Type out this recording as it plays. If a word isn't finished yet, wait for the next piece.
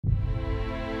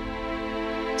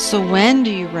So when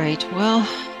do you write? Well,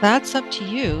 that's up to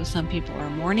you. Some people are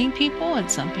morning people and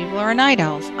some people are night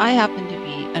owls. I happen to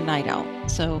be a night owl.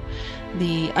 So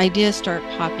the ideas start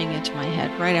popping into my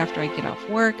head right after I get off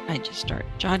work. I just start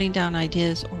jotting down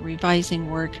ideas or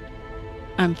revising work.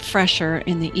 I'm fresher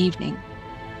in the evening.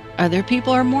 Other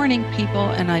people are morning people,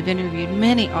 and I've interviewed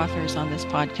many authors on this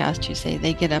podcast who say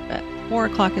they get up at 4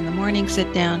 o'clock in the morning,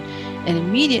 sit down, and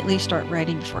immediately start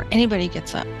writing before anybody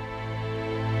gets up.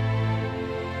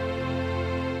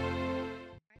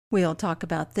 We'll talk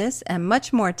about this and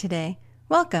much more today.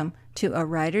 Welcome to a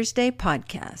Writer's Day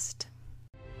podcast.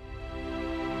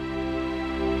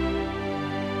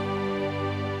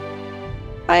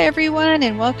 Hi, everyone,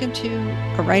 and welcome to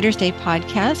a Writer's Day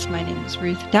podcast. My name is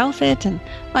Ruth Douthit, and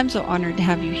I'm so honored to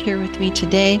have you here with me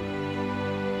today.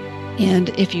 And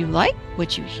if you like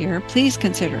what you hear, please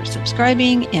consider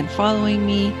subscribing and following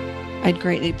me. I'd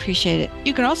greatly appreciate it.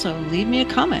 You can also leave me a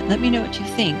comment. Let me know what you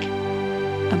think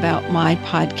about my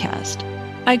podcast.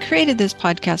 I created this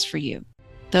podcast for you,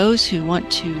 those who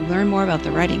want to learn more about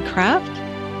the writing craft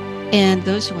and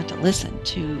those who want to listen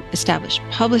to established,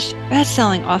 published,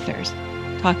 best-selling authors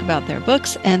talk about their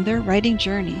books and their writing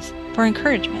journeys for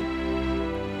encouragement.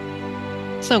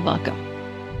 So welcome.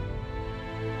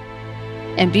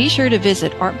 And be sure to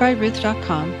visit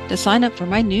artbyruth.com to sign up for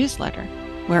my newsletter,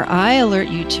 where I alert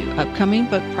you to upcoming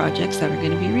book projects that are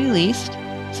going to be released,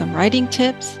 some writing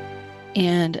tips,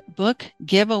 and book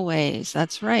giveaways.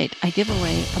 That's right. I give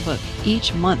away a book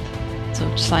each month.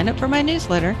 So sign up for my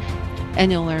newsletter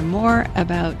and you'll learn more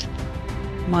about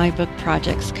my book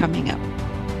projects coming up.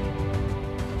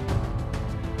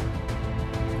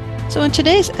 So in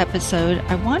today's episode,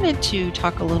 I wanted to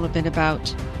talk a little bit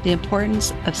about the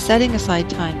importance of setting aside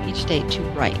time each day to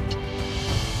write.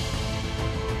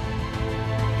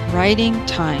 Writing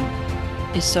time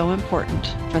is so important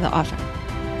for the author.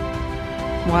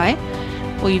 Why?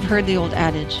 Well, you've heard the old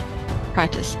adage,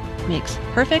 practice makes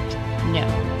perfect? No.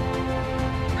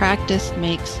 Practice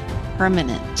makes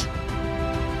permanent.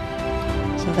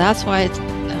 So that's why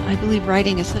I believe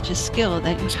writing is such a skill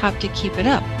that you have to keep it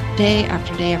up day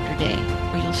after day after day,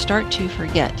 or you'll start to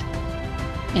forget.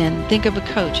 And think of a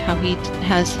coach, how he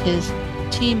has his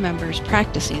team members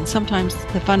practicing, sometimes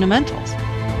the fundamentals,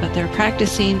 but they're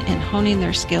practicing and honing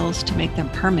their skills to make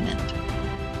them permanent.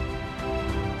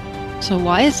 So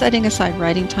why is setting aside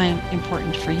writing time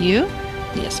important for you,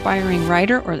 the aspiring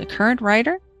writer or the current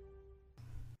writer?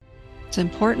 It's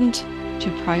important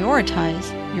to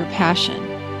prioritize your passion.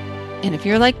 And if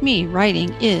you're like me,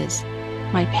 writing is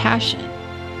my passion.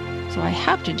 So I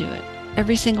have to do it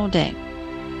every single day.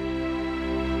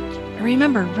 And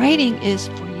remember, writing is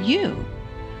for you.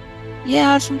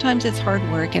 Yeah, sometimes it's hard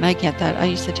work, and I get that. I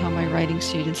used to tell my writing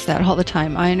students that all the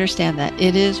time. I understand that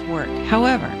it is work.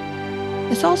 However,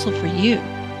 it's also for you.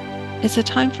 It's a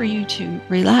time for you to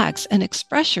relax and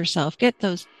express yourself. Get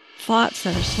those thoughts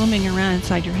that are swimming around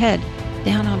inside your head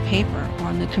down on paper or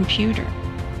on the computer.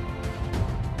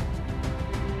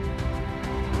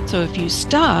 So if you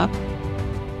stop,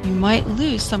 you might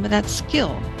lose some of that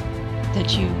skill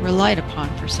that you relied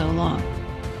upon for so long.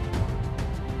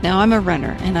 Now, I'm a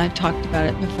runner, and I've talked about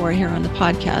it before here on the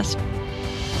podcast.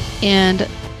 And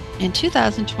in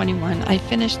 2021, I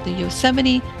finished the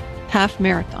Yosemite Half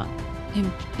Marathon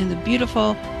in the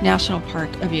beautiful National Park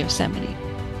of Yosemite.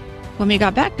 When we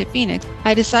got back to Phoenix,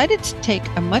 I decided to take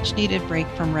a much-needed break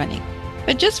from running,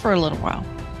 but just for a little while.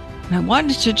 And I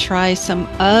wanted to try some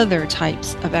other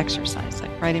types of exercise,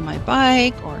 like riding my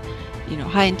bike or,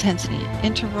 high-intensity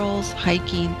intervals,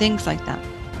 hiking, things like that.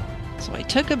 So I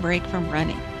took a break from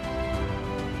running.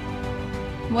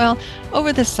 Well,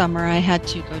 over the summer, I had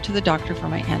to go to the doctor for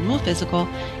my annual physical,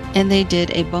 and they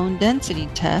did a bone density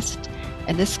test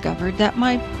and discovered that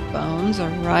my bones are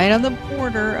right on the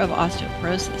border of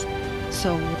osteoporosis.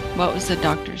 So what was the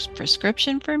doctor's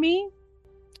prescription for me?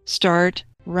 Start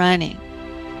running.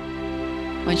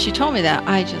 When she told me that,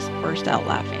 I just burst out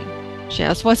laughing. She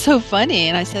asked, "What's so funny?"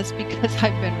 And I said, "It's because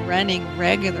I've been running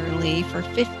regularly for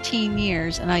 15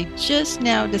 years and I just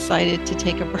now decided to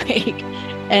take a break.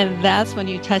 And that's when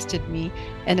you tested me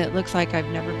and it looks like I've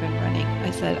never been running."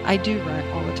 I said, "I do run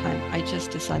all the time. I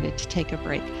just decided to take a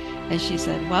break." And she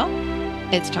said, "Well,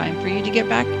 it's time for you to get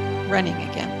back running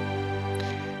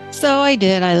again." So I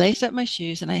did. I laced up my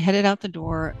shoes and I headed out the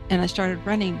door and I started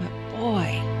running, but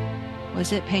boy,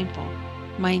 was it painful.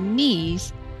 My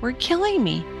knees were killing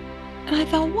me. And I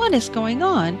thought, what is going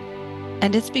on?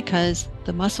 And it's because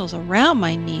the muscles around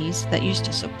my knees that used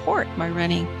to support my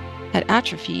running had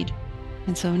atrophied.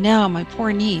 And so now my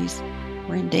poor knees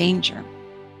were in danger.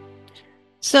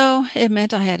 So it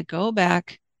meant I had to go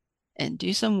back and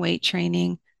do some weight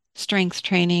training, strength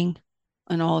training,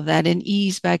 and all of that, and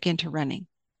ease back into running.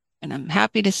 And I'm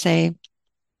happy to say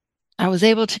I was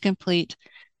able to complete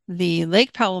the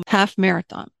Lake Powell half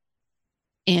marathon,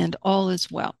 and all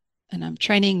is well. And I'm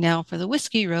training now for the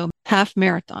Whiskey Row half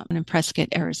marathon in Prescott,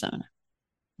 Arizona.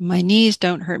 My knees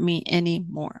don't hurt me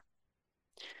anymore.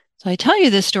 So I tell you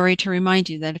this story to remind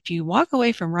you that if you walk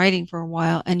away from writing for a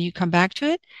while and you come back to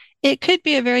it, it could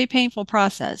be a very painful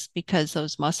process because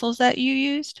those muscles that you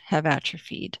used have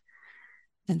atrophied.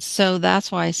 And so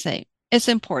that's why I say it's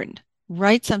important.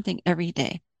 Write something every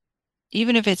day,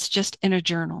 even if it's just in a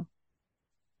journal.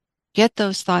 Get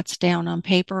those thoughts down on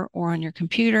paper or on your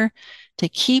computer to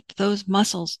keep those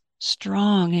muscles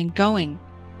strong and going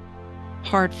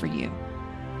hard for you.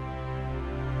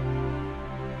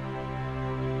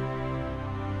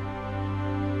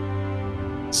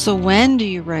 So when do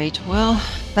you write? Well,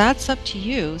 that's up to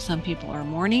you. Some people are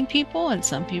morning people and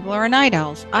some people are night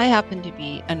owls. I happen to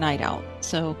be a night owl.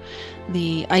 So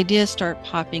the ideas start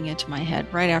popping into my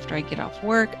head right after I get off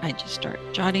work. I just start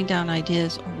jotting down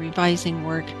ideas or revising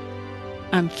work.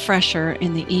 I'm fresher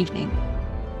in the evening.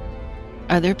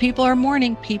 Other people are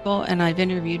morning people, and I've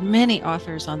interviewed many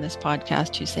authors on this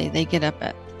podcast who say they get up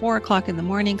at 4 o'clock in the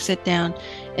morning, sit down,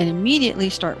 and immediately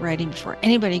start writing before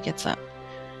anybody gets up.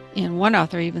 And one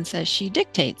author even says she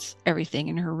dictates everything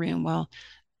in her room while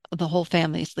the whole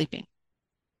family is sleeping.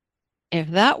 If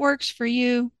that works for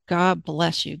you, God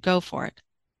bless you. Go for it.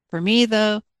 For me,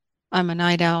 though, I'm a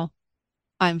night owl.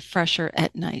 I'm fresher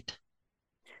at night.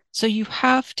 So you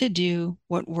have to do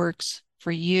what works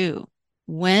for you.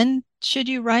 When should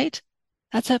you write?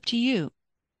 That's up to you.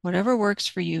 Whatever works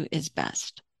for you is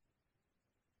best.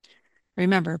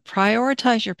 Remember,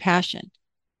 prioritize your passion.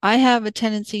 I have a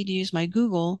tendency to use my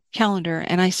Google Calendar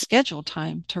and I schedule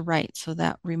time to write so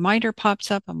that reminder pops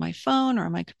up on my phone or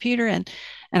on my computer and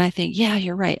I think, yeah,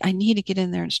 you're right. I need to get in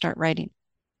there and start writing.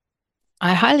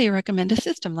 I highly recommend a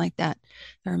system like that.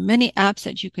 There are many apps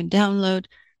that you can download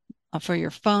for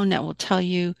your phone that will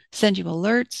send you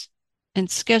alerts and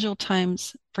schedule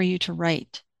times for you to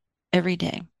write every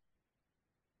day.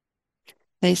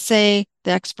 The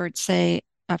experts say,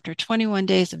 after 21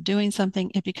 days of doing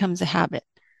something, it becomes a habit.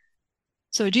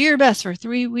 So do your best for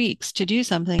 3 weeks to do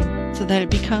something so that it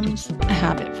becomes a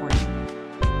habit for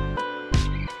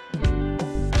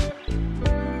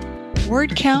you.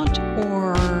 Word count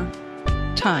or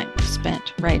time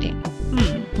spent writing?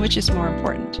 Which is more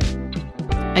important?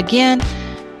 Again,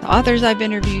 the authors I've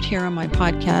interviewed here on my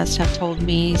podcast have told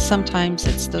me sometimes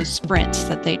it's those sprints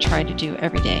that they try to do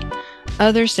every day.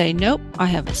 Others say, nope, I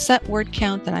have a set word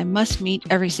count that I must meet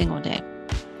every single day.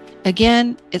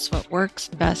 Again, it's what works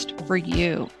best for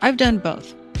you. I've done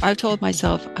both. I've told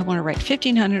myself I want to write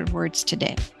 1,500 words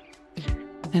today.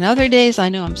 And other days I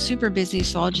know I'm super busy,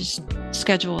 so I'll just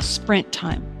schedule a sprint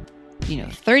time.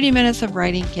 30 minutes of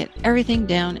writing, get everything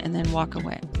down, and then walk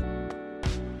away.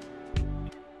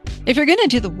 If you're going to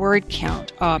do the word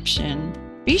count option,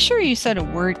 be sure you set a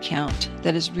word count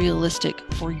that is realistic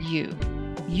for you.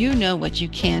 You know what you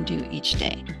can do each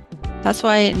day. That's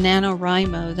why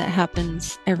NaNoWriMo that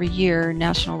happens every year,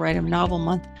 National Write a Novel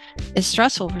Month, is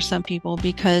stressful for some people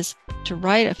because to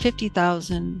write a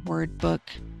 50,000 word book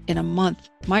in a month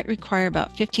might require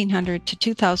about 1,500 to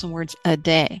 2,000 words a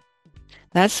day.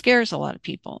 That scares a lot of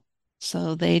people,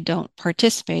 so they don't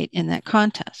participate in that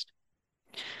contest.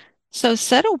 So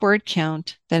set a word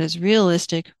count that is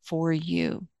realistic for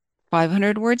you.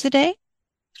 500 words a day?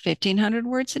 1,500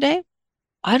 words a day?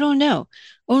 I don't know.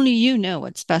 Only you know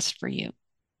what's best for you.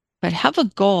 But have a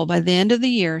goal by the end of the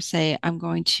year. Say, I'm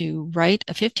going to write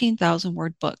a 15,000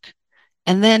 word book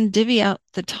and then divvy out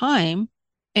the time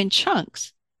in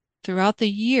chunks throughout the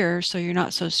year so you're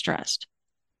not so stressed.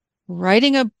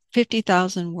 Writing a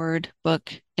 50,000 word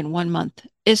book in 1 month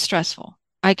is stressful.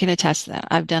 I can attest to that.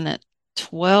 I've done it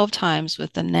 12 times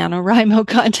with the NaNoWriMo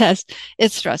contest.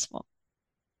 It's stressful.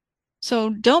 So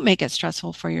don't make it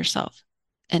stressful for yourself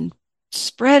and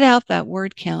spread out that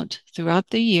word count throughout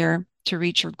the year to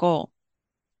reach your goal.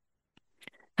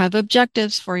 Have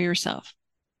objectives for yourself.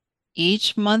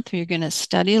 Each month, you're going to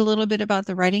study a little bit about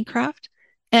the writing craft,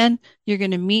 and you're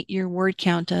going to meet your word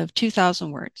count of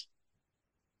 2,000 words.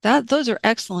 Those are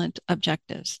excellent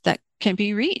objectives that can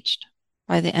be reached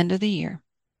by the end of the year.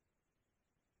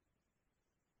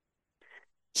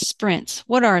 Sprints,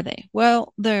 what are they?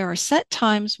 Well, there are set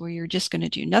times where you're just going to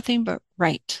do nothing but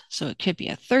write. So it could be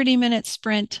a 30-minute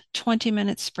sprint,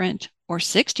 20-minute sprint, or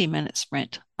 60-minute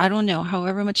sprint. I don't know,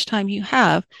 however much time you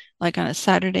have, like on a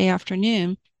Saturday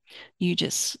afternoon, you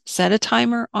just set a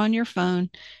timer on your phone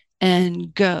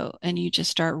and go. And you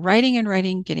just start writing and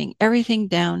writing, getting everything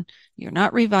down. You're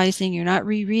not revising, you're not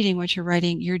rereading what you're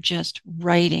writing, you're just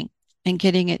writing and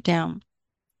getting it down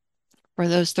for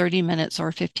those 30 minutes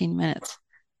or 15 minutes.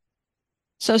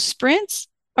 So sprints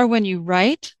are when you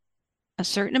write a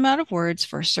certain amount of words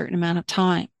for a certain amount of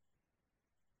time.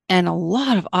 And a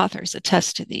lot of authors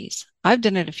attest to these. I've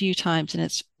done it a few times, and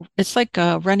it's like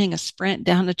running a sprint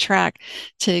down the track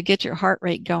to get your heart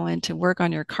rate going, to work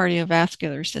on your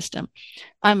cardiovascular system.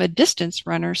 I'm a distance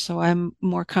runner, so I'm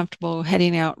more comfortable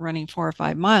heading out running 4 or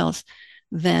 5 miles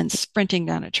than sprinting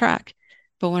down a track.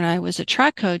 But when I was a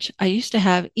track coach, I used to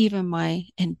have even my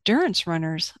endurance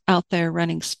runners out there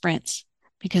running sprints,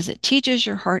 because it teaches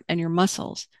your heart and your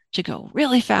muscles to go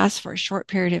really fast for a short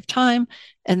period of time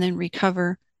and then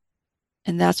recover.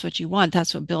 And that's what you want.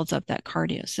 That's what builds up that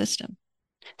cardio system.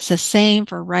 It's the same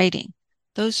for writing.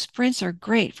 Those sprints are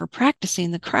great for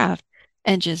practicing the craft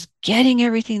and just getting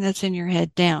everything that's in your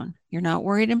head down. You're not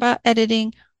worried about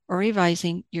editing or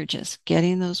revising. You're just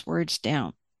getting those words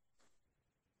down.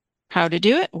 How to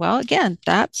do it? Well, again,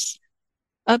 that's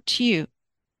up to you.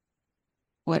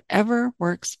 Whatever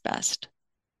works best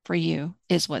for you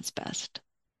is what's best.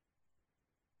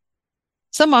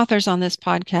 Some authors on this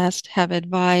podcast have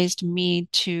advised me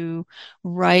to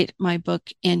write my book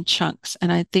in chunks,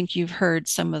 and I think you've heard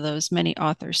some of those many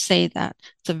authors say that.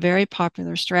 It's a very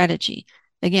popular strategy.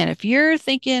 Again, if you're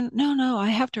thinking, no, I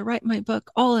have to write my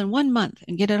book all in 1 month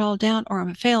and get it all down, or I'm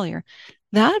a failure,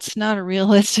 that's not a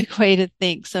realistic way to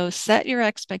think. So set your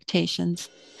expectations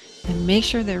and make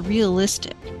sure they're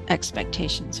realistic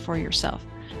expectations for yourself.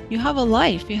 You have a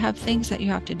life, you have things that you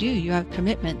have to do, you have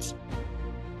commitments.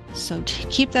 So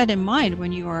keep that in mind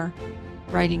when you are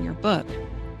writing your book,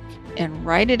 and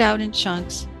write it out in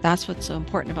chunks. That's what's so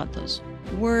important about those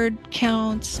word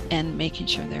counts and making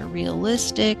sure they're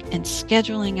realistic and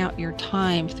scheduling out your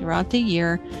time throughout the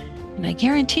year. And I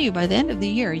guarantee you by the end of the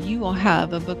year, you will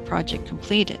have a book project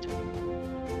completed.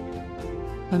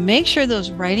 But make sure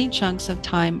those writing chunks of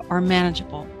time are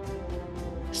manageable.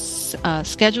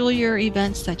 Schedule your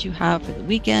events that you have for the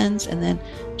weekends, and then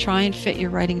try and fit your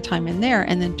writing time in there.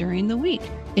 And then during the week,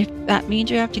 if that means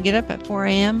you have to get up at 4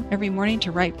 a.m. every morning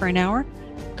to write for an hour,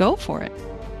 go for it.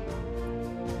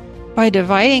 By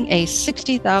dividing a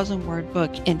 60,000 word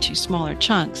book into smaller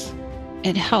chunks,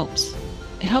 it helps.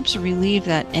 It helps relieve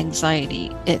that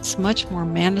anxiety. It's much more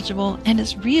manageable and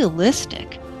it's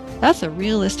realistic. That's a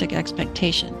realistic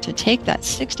expectation, to take that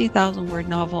 60,000 word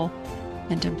novel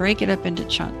and to break it up into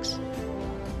chunks.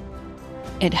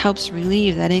 It helps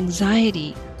relieve that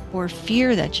anxiety or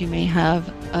fear that you may have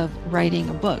of writing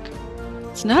a book.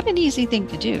 It's not an easy thing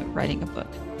to do, writing a book.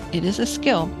 It is a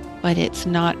skill, but it's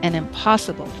not an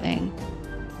impossible thing.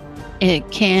 It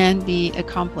can be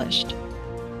accomplished.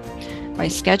 By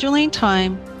scheduling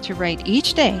time to write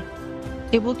each day,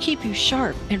 it will keep you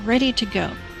sharp and ready to go.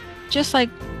 Just like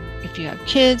if you have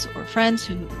kids or friends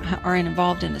who are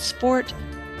involved in a sport,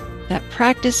 that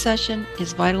practice session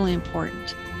is vitally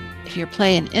important. If you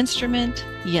play an instrument,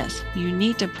 yes, you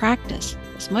need to practice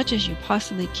as much as you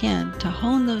possibly can to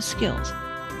hone those skills,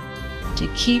 to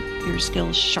keep your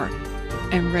skills sharp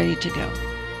and ready to go.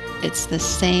 It's the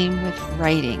same with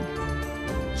writing.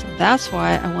 So that's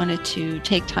why I wanted to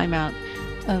take time out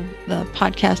of the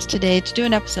podcast today to do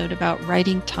an episode about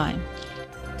writing time.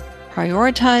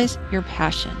 Prioritize your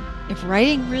passion. If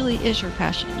writing really is your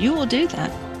passion, you will do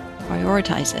that.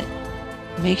 Prioritize it.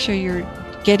 Make sure you're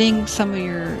getting some of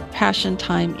your passion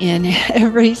time in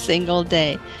every single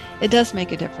day. It does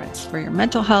make a difference for your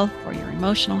mental health, for your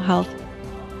emotional health,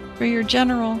 for your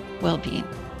general well-being.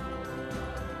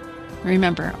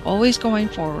 Remember, always going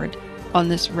forward on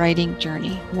this writing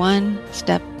journey, one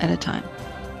step at a time.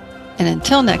 And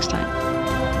until next time,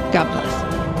 God bless.